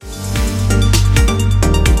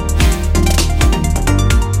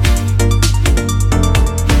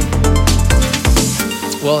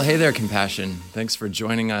Well, hey there, Compassion. Thanks for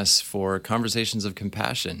joining us for Conversations of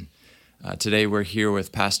Compassion. Today we're here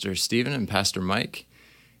with Pastor Stephen and Pastor Mike,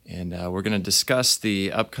 and we're going to discuss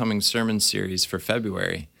the upcoming sermon series for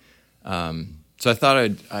February. So I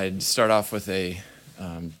thought I'd start off with a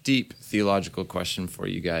deep theological question for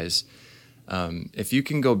you guys. If you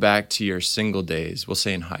can go back to your single days, we'll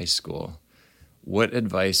say in high school, what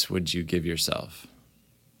advice would you give yourself?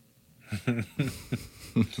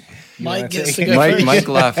 Mike gets to go first. Mike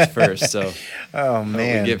laughed first, so oh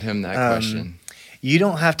man, we give him that question. You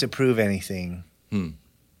don't have to prove anything. I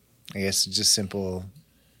guess it's just simple.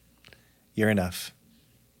 You're enough.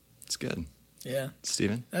 It's good. Yeah,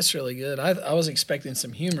 Stephen, that's really good. I was expecting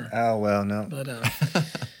some humor. Oh well, no. But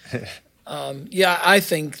I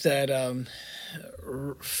think that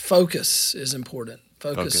focus is important.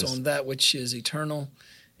 Focus on that which is eternal,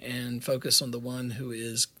 and focus on the one who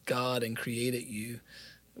is God and created you.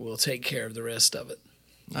 Will take care of the rest of it.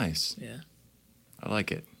 Nice. Yeah. I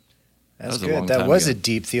like it. That's that was good. That was ago. a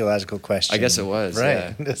deep theological question. I guess it was. Right.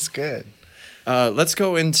 Yeah. That's good. Let's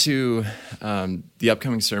go into the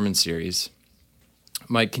upcoming sermon series.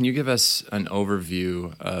 Mike, can you give us an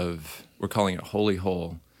overview of, we're calling it Holy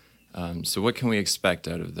Whole. So what can we expect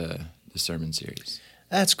out of the sermon series?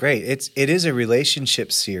 That's great. It is a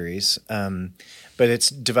relationship series, but it's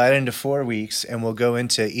divided into 4 weeks, and we'll go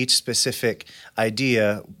into each specific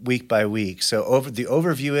idea week by week. So the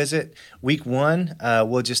overview is week 1,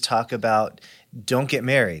 we'll just talk about don't get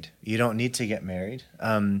married. You don't need to get married.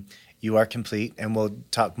 You are complete, and we'll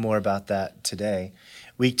talk more about that today.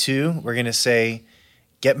 Week 2, we're going to say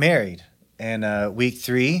get married. And week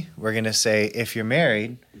 3, we're going to say if you're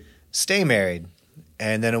married, stay married.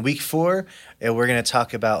 And then in week 4, we're going to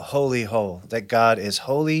talk about holy whole, that God is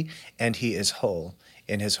holy and he is whole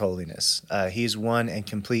in his holiness. He's one and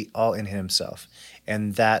complete all in himself.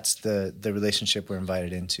 And that's the relationship we're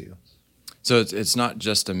invited into. So it's not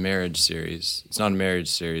just a marriage series. It's not a marriage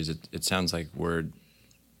series. It sounds like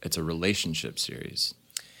it's a relationship series.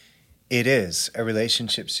 It is a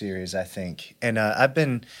relationship series, I think. And I've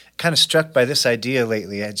been kind of struck by this idea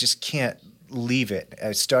lately. I just can't leave it.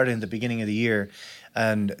 I started in the beginning of the year.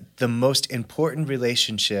 And the most important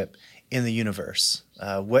relationship in the universe.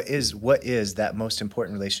 What is that most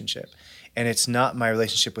important relationship? And it's not my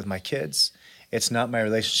relationship with my kids. It's not my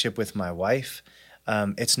relationship with my wife.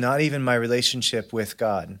 It's not even my relationship with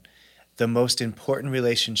God. The most important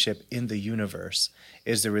relationship in the universe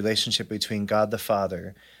is the relationship between God the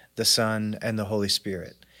Father, the Son, and the Holy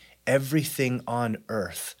Spirit. Everything on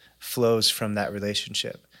earth flows from that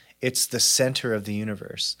relationship. It's the center of the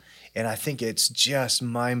universe. And I think it's just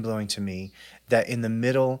mind-blowing to me that in the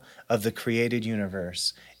middle of the created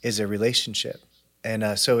universe is a relationship.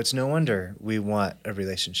 And so it's no wonder we want a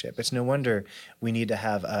relationship. It's no wonder we need to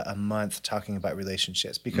have a month talking about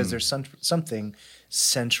relationships, because there's something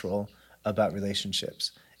central about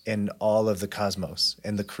relationships in all of the cosmos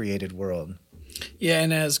and the created world. Yeah,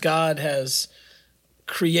 and as God has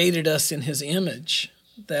created us in his image,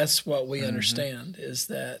 that's what we understand, is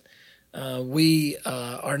that we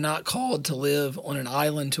are not called to live on an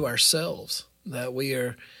island to ourselves, that we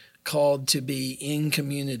are called to be in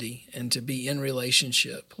community and to be in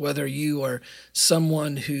relationship. Whether you are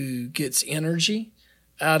someone who gets energy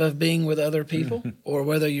out of being with other people, or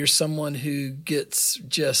whether you're someone who gets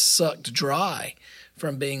just sucked dry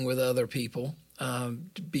from being with other people,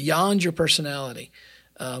 beyond your personality.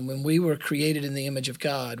 When we were created in the image of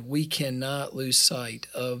God, we cannot lose sight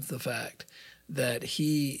of the fact that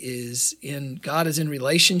God is in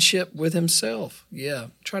relationship with himself. Yeah,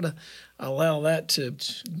 try to allow that to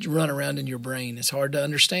run around in your brain. It's hard to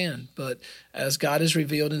understand, but as God is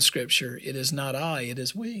revealed in Scripture, it is not I, it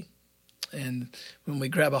is we. And when we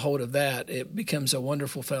grab a hold of that, it becomes a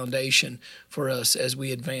wonderful foundation for us as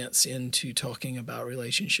we advance into talking about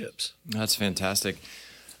relationships. That's fantastic.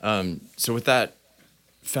 So with that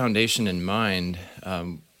foundation in mind,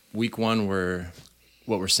 week 1,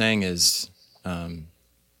 what we're saying is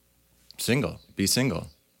be single,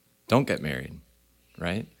 don't get married,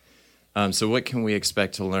 right? So what can we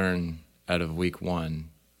expect to learn out of week 1?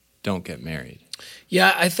 Don't get married.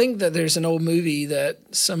 Yeah, I think that there's an old movie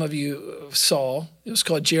that some of you saw. It was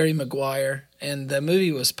called Jerry Maguire, and the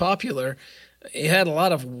movie was popular. It had a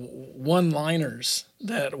lot of one-liners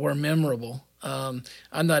that were memorable. I'm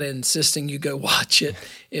not insisting you go watch it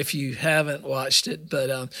if you haven't watched it,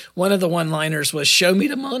 but one of the one-liners was "Show me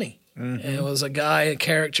the money." And it was a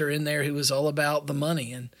character in there who was all about the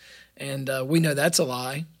money, and we know that's a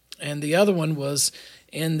lie. And the other one was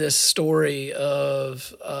in this story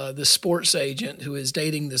of the sports agent who is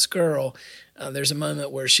dating this girl. There's a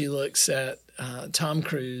moment where she looks at Tom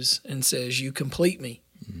Cruise and says, "You complete me."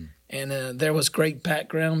 And there was great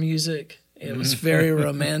background music. It was very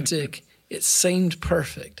romantic. It seemed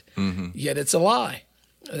perfect, yet it's a lie.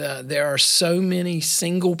 There are so many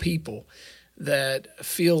single people that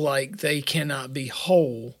feel like they cannot be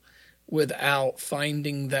whole without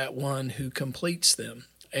finding that one who completes them.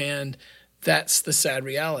 And that's the sad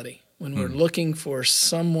reality. When we're looking for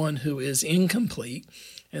someone who is incomplete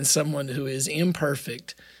and someone who is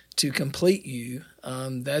imperfect to complete you,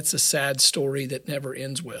 that's a sad story that never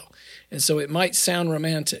ends well. And so it might sound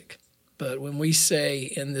romantic, but when we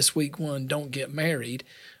say in this week one, don't get married,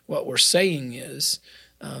 what we're saying is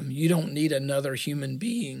you don't need another human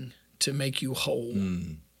being to make you whole.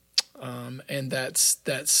 And that's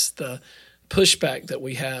the pushback that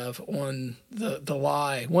we have on the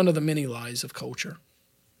lie, one of the many lies of culture.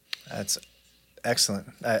 That's excellent.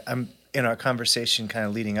 I'm in our conversation kind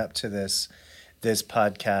of leading up to this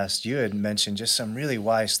podcast, you had mentioned just some really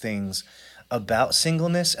wise things about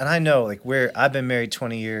singleness. And I know, like, I've been married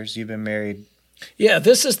 20 years, you've been married. Yeah,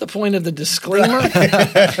 this is the point of the disclaimer.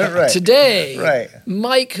 Right. Today,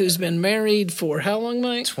 Mike, who's been married for how long,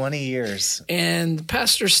 Mike? 20 years. And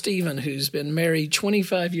Pastor Stephen, who's been married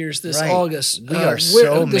 25 years this August. We are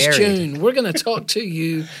so this married. June. We're going to talk to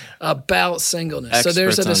you about singleness. Experts so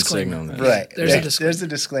there's a on disclaimer. singleness. Right. There's a disclaimer. There's a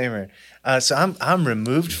disclaimer. So I'm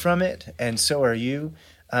removed from it, and so are you.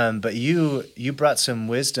 But you brought some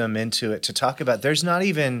wisdom into it to talk about. There's not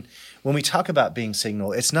even, when we talk about being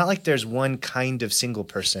single, it's not like there's one kind of single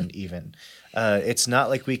person even. It's not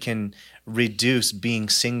like we can reduce being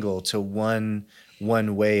single to one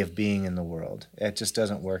way of being in the world. It just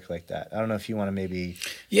doesn't work like that. I don't know if you want to maybe.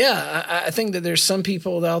 Yeah, I think that there's some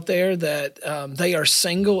people out there that they are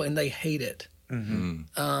single and they hate it.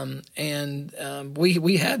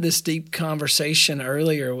 We had this deep conversation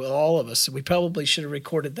earlier with all of us. We probably should have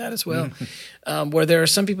recorded that as well. Where there are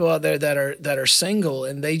some people out there that are single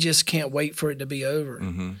and they just can't wait for it to be over,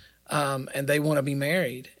 and they want to be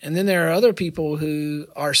married. And then there are other people who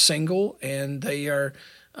are single and they are.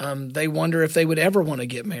 They wonder if they would ever want to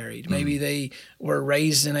get married. Maybe they were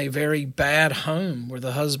raised in a very bad home where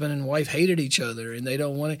the husband and wife hated each other and they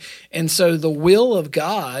don't want to. And so the will of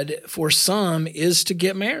God for some is to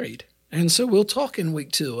get married. And so we'll talk in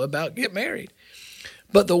week 2 about get married.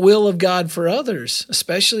 But the will of God for others,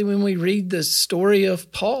 especially when we read the story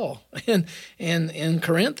of Paul in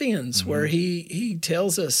Corinthians, where he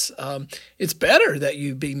tells us it's better that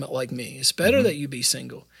you be like me. It's better that you be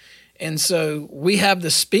single. And so we have to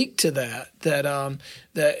speak to that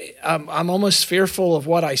I'm almost fearful of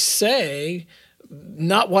what I say,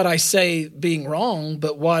 not what I say being wrong,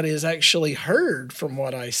 but what is actually heard from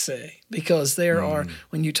what I say. Because there are,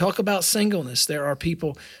 when you talk about singleness, there are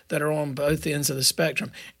people that are on both ends of the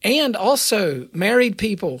spectrum. And also married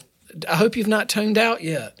people. I hope you've not tuned out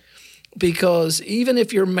yet. Because even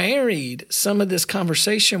if you're married, some of this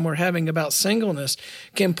conversation we're having about singleness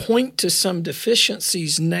can point to some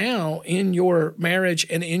deficiencies now in your marriage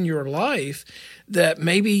and in your life that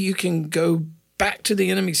maybe you can go back to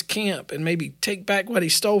the enemy's camp and maybe take back what he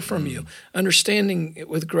stole from you, understanding it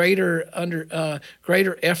with greater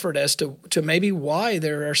effort as to maybe why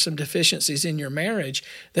there are some deficiencies in your marriage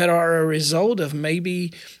that are a result of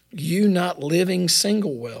maybe you not living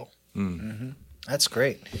single well. That's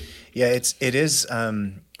great. Yeah, it is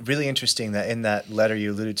really interesting that in that letter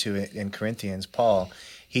you alluded to in Corinthians, Paul,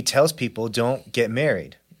 he tells people don't get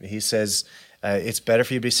married. He says it's better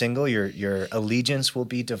for you to be single. Your allegiance will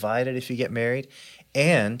be divided if you get married,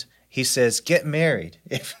 and he says get married.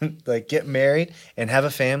 Get married and have a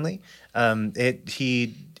family.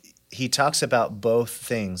 He talks about both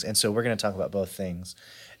things, and so we're going to talk about both things.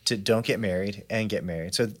 To don't get married and get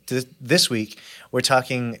married. So this week we're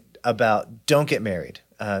talking about don't get married.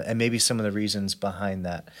 And maybe some of the reasons behind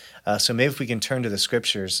that. So maybe if we can turn to the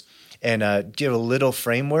scriptures and give a little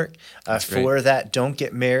framework for that don't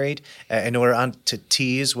get married in order to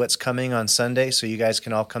tease what's coming on Sunday so you guys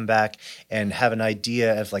can all come back and have an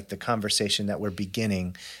idea of like the conversation that we're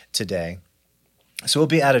beginning today. So we'll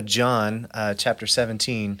be out of John chapter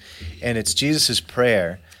 17, and it's Jesus'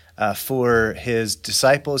 prayer for his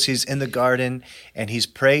disciples. He's in the garden, and he's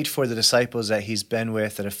prayed for the disciples that he's been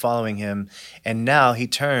with that are following him. And now he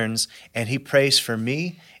turns and he prays for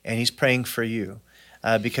me, and he's praying for you.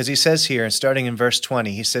 Because he says here, and starting in verse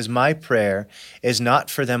 20, he says, my prayer is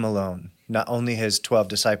not for them alone, not only his 12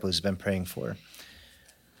 disciples he's been praying for.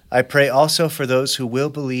 I pray also for those who will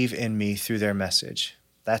believe in me through their message.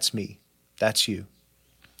 That's me. That's you.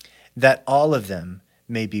 That all of them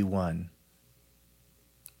may be one.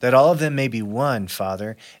 That all of them may be one,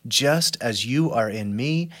 Father, just as you are in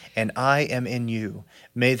me and I am in you.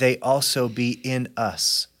 May they also be in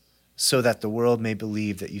us, so that the world may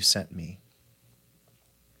believe that you sent me.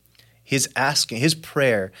 His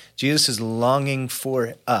prayer, Jesus is longing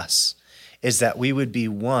for us, is that we would be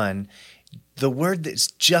one. The word that's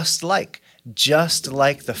just like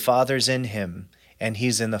the Father's in him and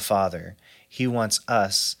he's in the Father. He wants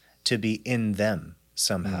us to be in them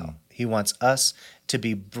somehow. He wants us to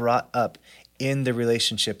be brought up in the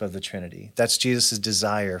relationship of the Trinity. That's Jesus'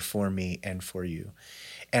 desire for me and for you.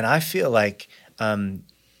 And I feel like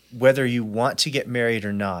whether you want to get married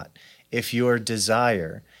or not, if your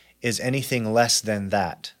desire is anything less than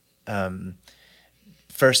that,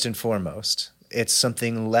 first and foremost, it's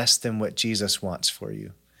something less than what Jesus wants for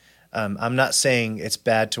you. I'm not saying it's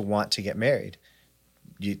bad to want to get married.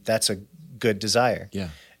 That's a good desire. Yeah.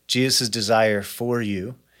 Jesus' desire for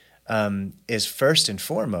you is first and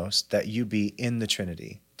foremost that you be in the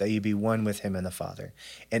Trinity, that you be one with him and the Father.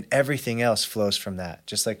 And everything else flows from that.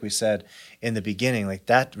 Just like we said in the beginning, like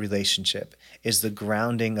that relationship is the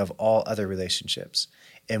grounding of all other relationships.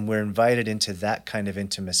 And we're invited into that kind of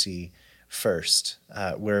intimacy first,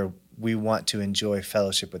 where we want to enjoy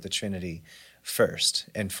fellowship with the Trinity first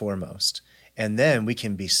and foremost. And then we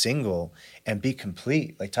can be single and be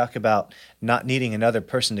complete. Like, talk about not needing another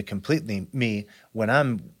person to complete me when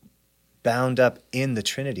I'm bound up in the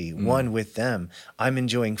Trinity, one with them. I'm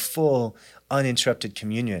enjoying full, uninterrupted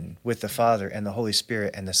communion with the Father and the Holy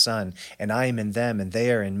Spirit and the Son, and I am in them and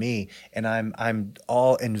they are in me, and I'm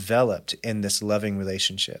all enveloped in this loving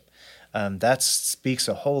relationship. That speaks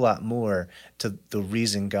a whole lot more to the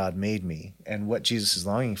reason God made me and what Jesus is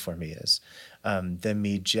longing for me is, than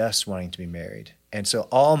me just wanting to be married. And so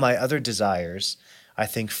all my other desires, I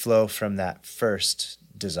think, flow from that first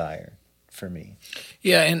desire for me.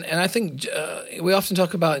 Yeah, and I think we often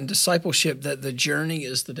talk about in discipleship that the journey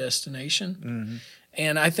is the destination. Mm-hmm.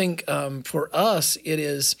 And I think for us, it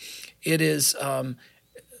is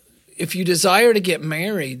if you desire to get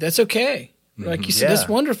married, that's okay. Mm-hmm. Like you said, that's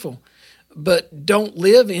wonderful. But don't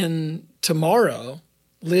live in tomorrow,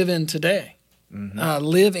 live in today. Mm-hmm.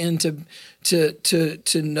 Live into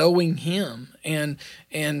to knowing him and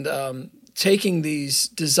taking these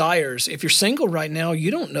desires. If you're single right now,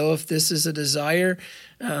 you don't know if this is a desire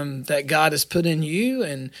that God has put in you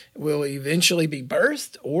and will eventually be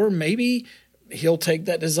birthed, or maybe he'll take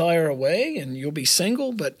that desire away and you'll be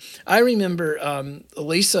single. But I remember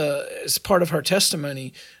Lisa, as part of her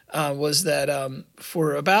testimony, was that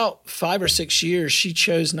for about 5 or 6 years, she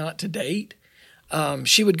chose not to date.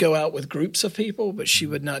 She would go out with groups of people, but she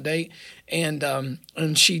would not date. And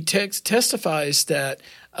she testifies that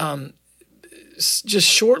just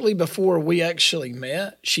shortly before we actually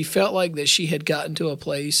met, she felt like that she had gotten to a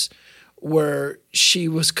place where she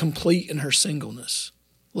was complete in her singleness.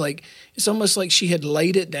 Like, it's almost like she had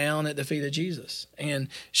laid it down at the feet of Jesus, and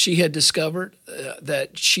she had discovered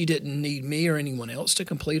that she didn't need me or anyone else to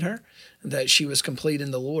complete her, that she was complete in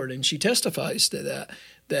the Lord. And she testifies to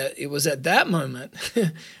that it was at that moment,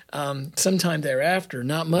 sometime thereafter,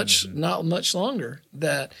 not much longer,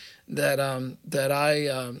 that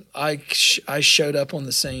I showed up on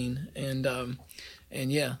the scene, and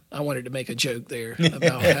yeah, I wanted to make a joke there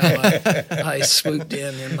about how I swooped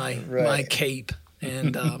in my cape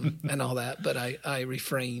and all that, but I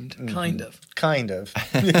refrained, kind of.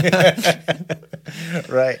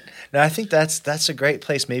 Right. Now, I think that's a great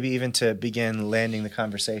place, maybe even to begin landing the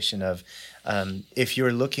conversation of, if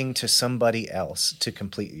you're looking to somebody else to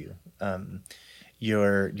complete you,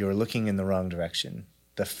 you're looking in the wrong direction.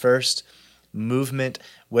 The first movement,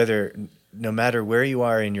 no matter where you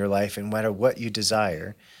are in your life and no matter what you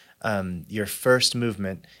desire, your first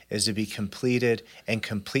movement is to be completed and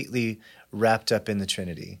completely wrapped up in the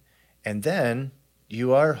Trinity. And then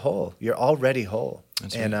you are whole. You're already whole.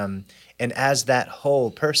 That's right. And as that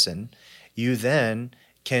whole person, you then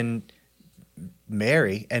can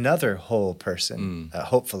marry another whole person,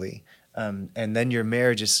 hopefully. And then your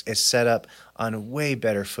marriage is set up on a way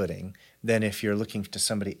better footing than if you're looking to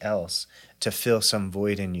somebody else to fill some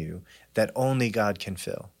void in you that only God can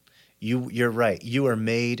fill. You're right. You are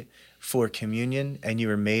made for communion and you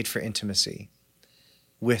are made for intimacy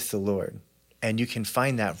with the Lord. And you can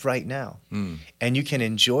find that right now. And you can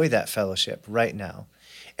enjoy that fellowship right now.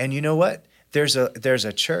 And you know what? There's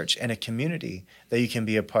a church and a community that you can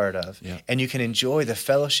be a part of. Yeah. And you can enjoy the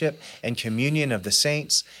fellowship and communion of the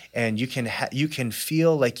saints. And you can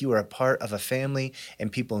feel like you are a part of a family,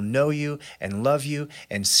 and people know you and love you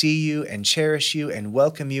and see you and cherish you and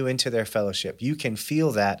welcome you into their fellowship. You can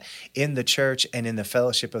feel that in the church and in the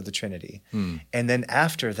fellowship of the Trinity. And then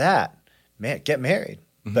after that, get married.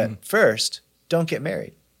 But first, don't get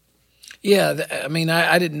married. Yeah, I mean,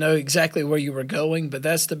 I didn't know exactly where you were going, but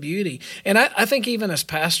that's the beauty. And I think even as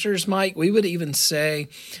pastors, Mike, we would even say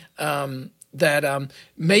that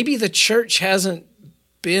maybe the church hasn't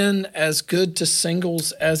been as good to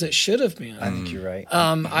singles as it should have been. I think you're right.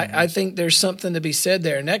 I think there's something to be said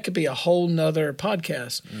there, and that could be a whole nother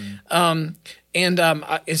podcast. And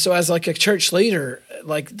so as like a church leader,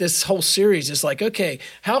 like this whole series is like, okay,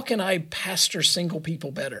 how can I pastor single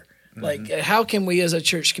people better? Like, how can we as a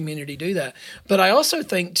church community do that? But I also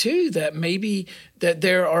think, too, that maybe that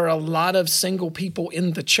there are a lot of single people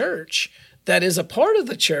in the church that is a part of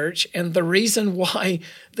the church, and the reason why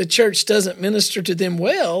the church doesn't minister to them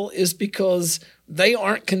well is because they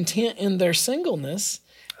aren't content in their singleness.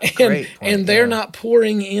 And they're not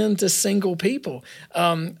pouring into single people.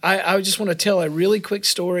 I just want to tell a really quick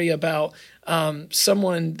story about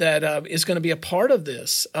someone that is going to be a part of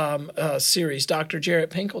this series, Dr. Jarrett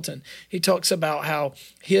Pinkleton. He talks about how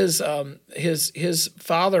his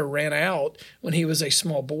father ran out when he was a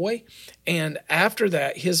small boy, and after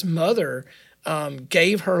that, his mother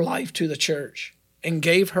gave her life to the church and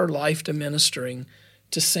gave her life to ministering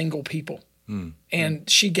to single people, and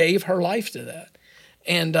she gave her life to that.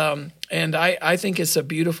 And I think it's a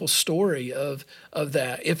beautiful story of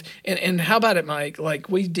that. And how about it, Mike? Like,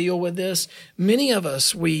 we deal with this. Many of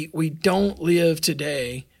us we don't live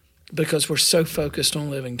today because we're so focused on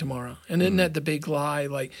living tomorrow. And isn't that the big lie?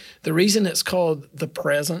 Like, the reason it's called the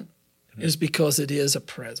present is because it is a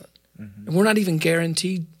present. And we're not even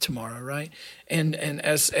guaranteed tomorrow, right? And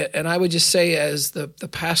I would just say, as the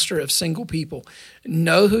pastor of single people,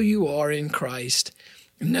 know who you are in Christ.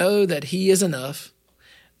 Know that He is enough.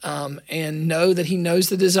 And know that He knows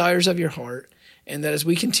the desires of your heart, and that as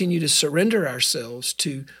we continue to surrender ourselves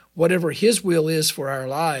to whatever His will is for our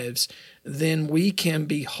lives, then we can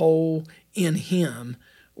be whole in Him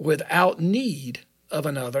without need of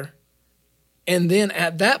another. And then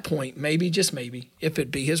at that point, maybe, just maybe, if it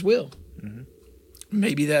be His will,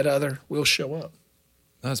 maybe that other will show up.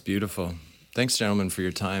 That's beautiful. Thanks, gentlemen, for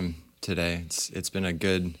your time today. It's been a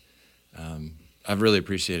good, I've really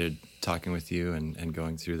appreciated talking with you and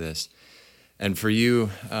going through this. And for you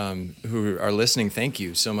who are listening, thank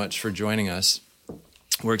you so much for joining us.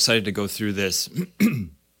 We're excited to go through this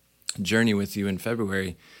journey with you in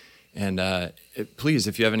February. And please,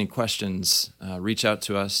 if you have any questions, reach out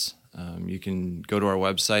to us. You can go to our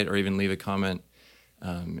website or even leave a comment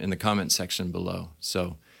in the comment section below.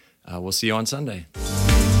 So we'll see you on Sunday.